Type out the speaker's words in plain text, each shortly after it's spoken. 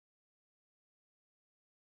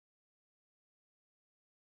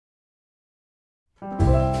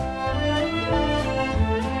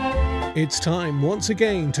It's time once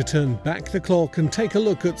again to turn back the clock and take a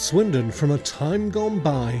look at Swindon from a time gone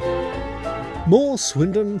by. More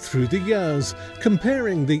Swindon through the years,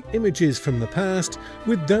 comparing the images from the past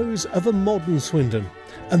with those of a modern Swindon.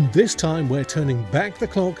 And this time we're turning back the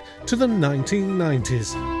clock to the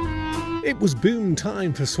 1990s. It was boom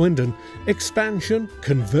time for Swindon, expansion,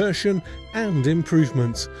 conversion and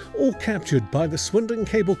improvements, all captured by the Swindon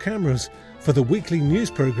cable cameras for the weekly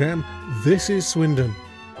news programme This is Swindon.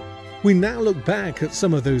 We now look back at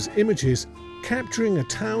some of those images, capturing a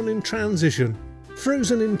town in transition,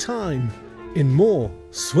 frozen in time, in more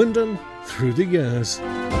Swindon through the years.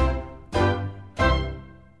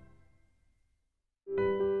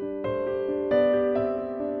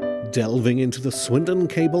 Delving into the Swindon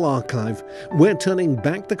Cable Archive, we're turning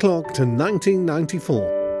back the clock to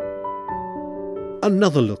 1994.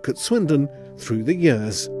 Another look at Swindon through the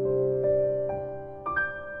years.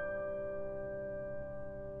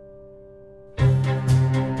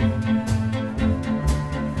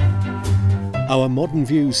 Our modern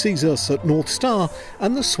view sees us at North Star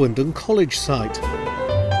and the Swindon College site.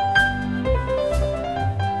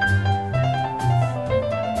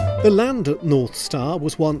 The land at North Star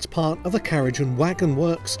was once part of the carriage and wagon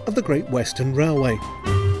works of the Great Western Railway.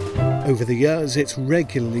 Over the years it's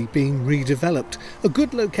regularly been redeveloped, a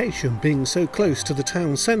good location being so close to the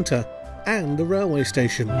town centre and the railway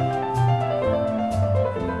station.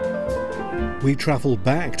 We travel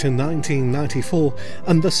back to 1994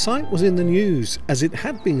 and the site was in the news as it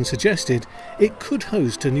had been suggested it could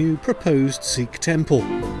host a new proposed Sikh temple.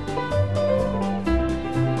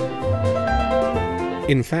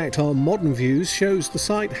 In fact, our modern views shows the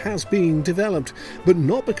site has been developed, but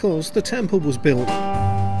not because the temple was built.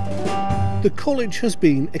 The college has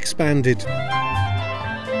been expanded.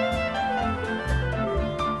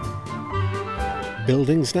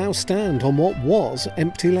 Buildings now stand on what was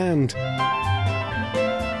empty land.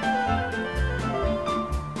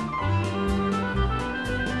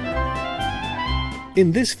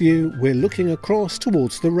 In this view, we're looking across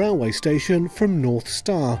towards the railway station from North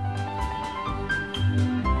Star.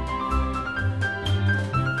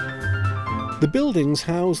 The buildings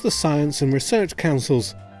house the Science and Research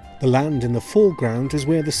Councils. The land in the foreground is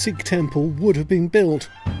where the Sikh temple would have been built.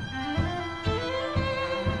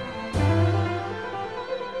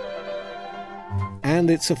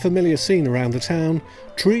 And it's a familiar scene around the town.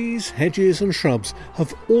 Trees, hedges and shrubs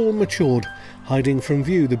have all matured, hiding from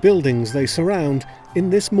view the buildings they surround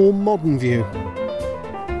in this more modern view.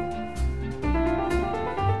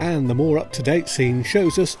 And the more up-to-date scene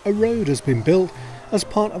shows us a road has been built as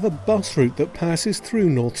part of a bus route that passes through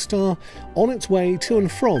North Star on its way to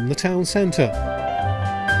and from the town centre.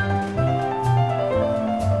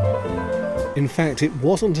 In fact, it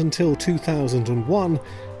wasn't until 2001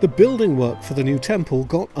 the building work for the new temple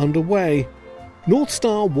got underway. North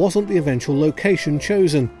Star wasn't the eventual location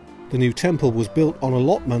chosen. The new temple was built on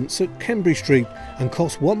allotments at Kembury Street and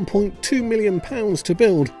cost £1.2 million to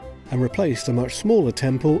build and replaced a much smaller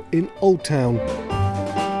temple in Old Town.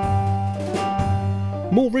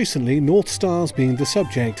 More recently, North Star's been the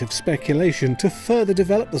subject of speculation to further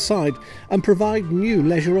develop the site and provide new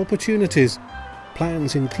leisure opportunities.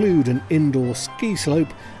 Plans include an indoor ski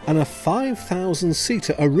slope and a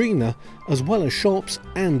 5,000-seater arena, as well as shops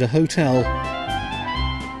and a hotel.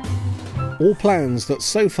 All plans that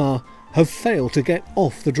so far have failed to get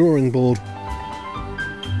off the drawing board.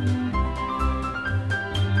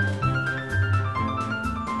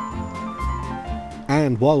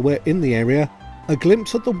 And while we're in the area, a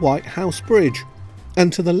glimpse at the White House Bridge,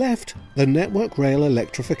 and to the left, the Network Rail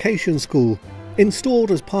Electrification School,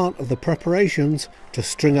 installed as part of the preparations to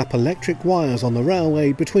string up electric wires on the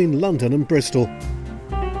railway between London and Bristol.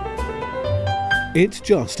 It's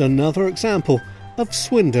just another example of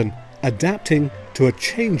Swindon adapting to a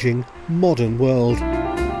changing modern world.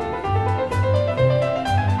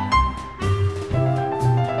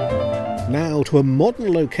 Now to a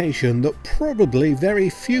modern location that probably very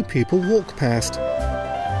few people walk past.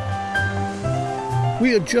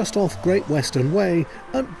 We are just off Great Western Way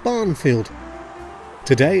at Barnfield.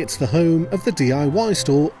 Today it's the home of the DIY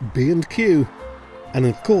store B&Q. And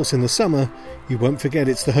of course in the summer, you won't forget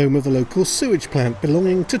it's the home of the local sewage plant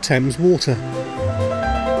belonging to Thames Water.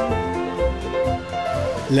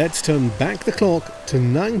 Let's turn back the clock to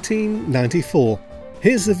 1994.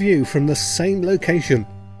 Here's the view from the same location.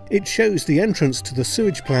 It shows the entrance to the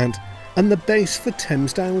sewage plant and the base for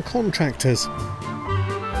Kingsdown contractors.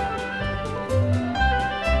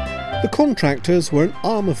 The contractors were an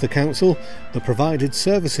arm of the council that provided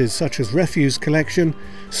services such as refuse collection,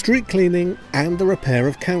 street cleaning and the repair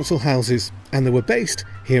of council houses, and they were based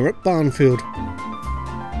here at Barnfield.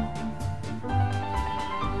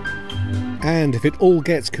 And if it all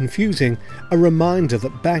gets confusing, a reminder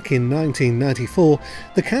that back in 1994,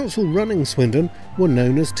 the council running Swindon were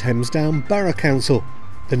known as Kingsdown Borough Council.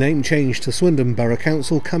 The name changed to Swindon Borough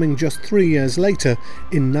Council coming just 3 years later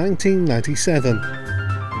in 1997.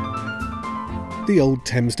 The old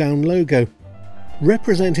Kingsdown logo,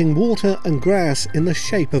 representing water and grass in the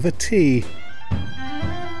shape of a T.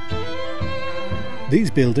 These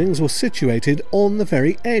buildings were situated on the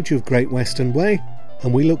very edge of Great Western Way,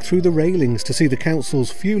 and we looked through the railings to see the council's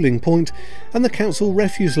fuelling point and the council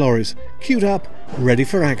refuse lorries queued up, ready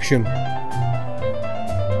for action.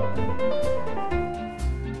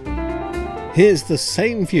 Here's the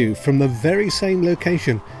same view from the very same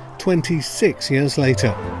location 26 years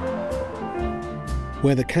later.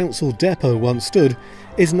 Where the council depot once stood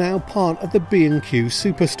is now part of the B&Q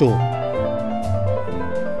superstore.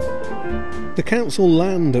 The council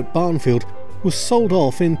land at Barnfield was sold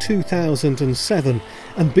off in 2007,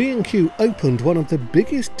 and B&Q opened one of the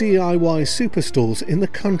biggest DIY superstores in the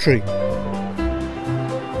country.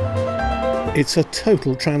 It's a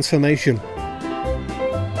total transformation.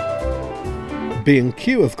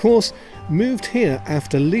 B&Q, of course, moved here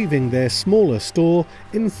after leaving their smaller store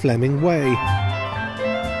in Fleming Way.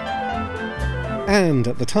 And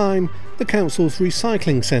at the time, the council's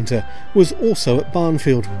recycling centre was also at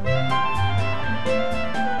Barnfield.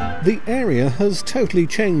 The area has totally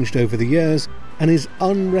changed over the years and is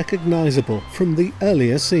unrecognisable from the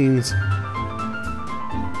earlier scenes.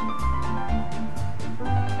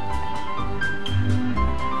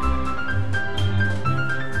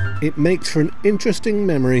 It makes for an interesting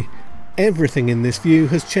memory. Everything in this view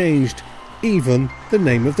has changed, even the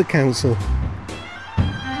name of the council.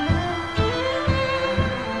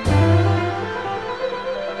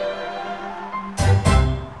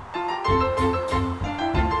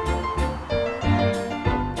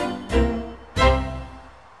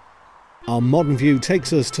 Our modern view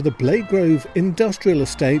takes us to the Blagrove Industrial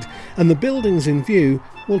estate, and the buildings in view,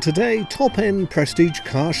 well, today top-end prestige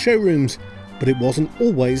car showrooms, but it wasn't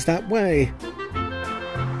always that way.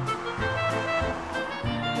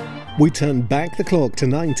 We turn back the clock to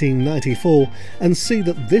 1994 and see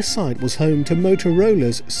that this site was home to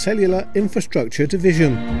Motorola's cellular infrastructure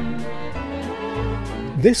division.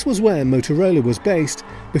 This was where Motorola was based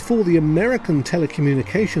before the American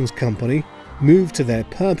telecommunications company moved to their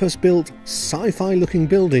purpose-built, sci-fi looking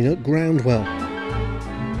building at Groundwell.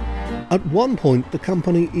 At one point, the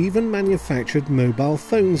company even manufactured mobile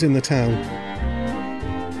phones in the town.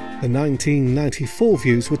 The 1994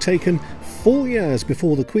 views were taken 4 years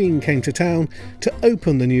before the Queen came to town to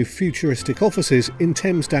open the new futuristic offices in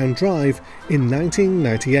Kingsdown Drive in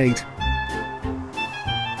 1998.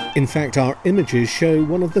 In fact, our images show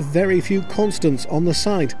one of the very few constants on the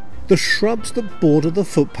site, the shrubs that border the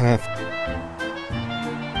footpath.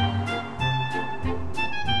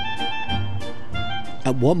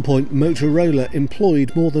 At one point, Motorola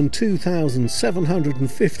employed more than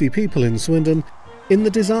 2,750 people in Swindon in the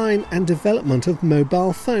design and development of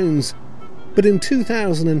mobile phones. But in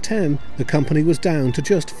 2010, the company was down to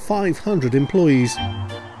just 500 employees.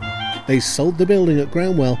 They sold the building at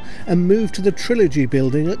Groundwell and moved to the Trilogy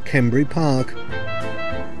building at Kembury Park.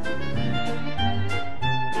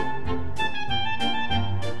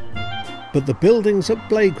 But the buildings at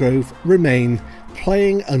Blagrove remain,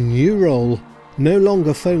 playing a new role. No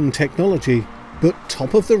longer phone technology, but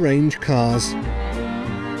top-of-the-range cars.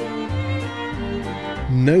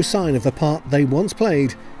 No sign of the part they once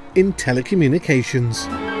played in telecommunications.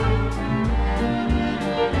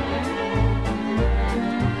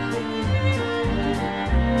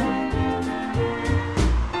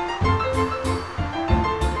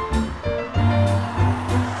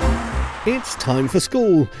 It's time for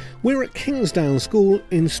school. We're at Kingsdown School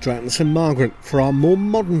in Stratton St Margaret for our more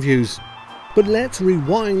modern views. But let's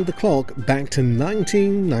rewind the clock back to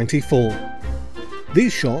 1994.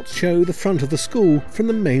 These shots show the front of the school from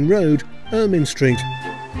the main road, Ermine Street.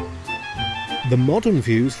 The modern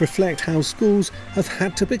views reflect how schools have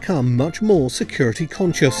had to become much more security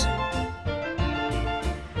conscious.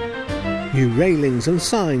 New railings and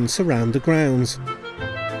signs surround the grounds.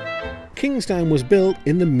 Kingsdown was built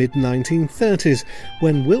in the mid-1930s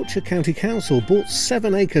when Wiltshire County Council bought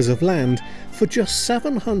 7 acres of land for just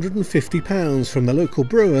 £750 from the local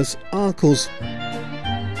brewers Arkles.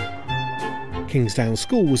 Kingsdown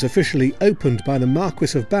School was officially opened by the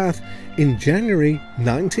Marquess of Bath in January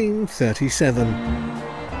 1937.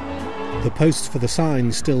 The posts for the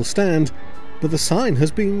sign still stand, but the sign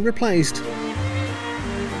has been replaced.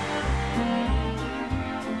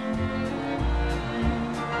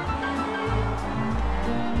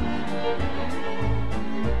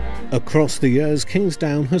 Across the years,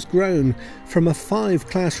 Kingsdown has grown from a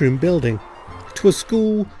 5-classroom building to a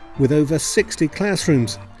school with over 60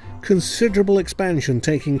 classrooms, considerable expansion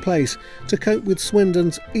taking place to cope with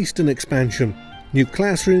Swindon's eastern expansion, new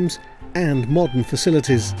classrooms and modern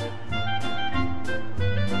facilities.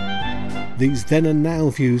 These then and now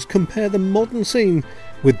views compare the modern scene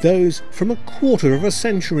with those from a quarter of a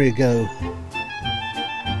century ago.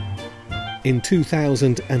 In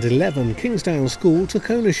 2011, Kingsdown School took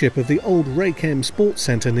ownership of the old Rakem Sports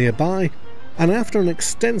Centre nearby, and after an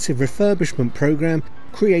extensive refurbishment programme,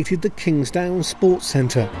 created the Kingsdown Sports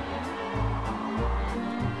Centre.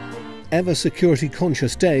 Ever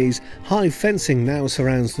security-conscious days, high fencing now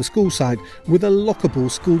surrounds the school site with a lockable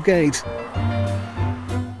school gate.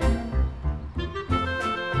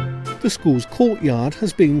 The school's courtyard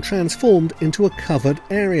has been transformed into a covered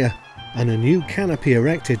area, and a new canopy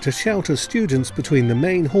erected to shelter students between the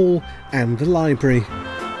main hall and the library.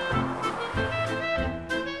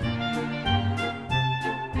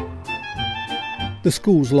 The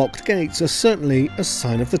school's locked gates are certainly a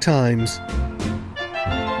sign of the times.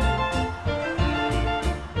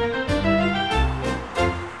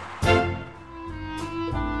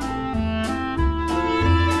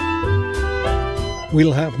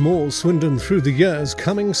 We'll have more Swindon Through the Years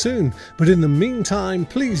coming soon, but in the meantime,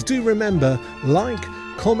 please do remember, like,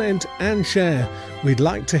 comment and share. We'd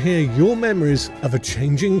like to hear your memories of a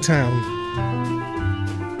changing town.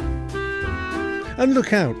 And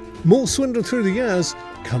look out, more Swindon Through the Years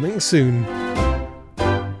coming soon.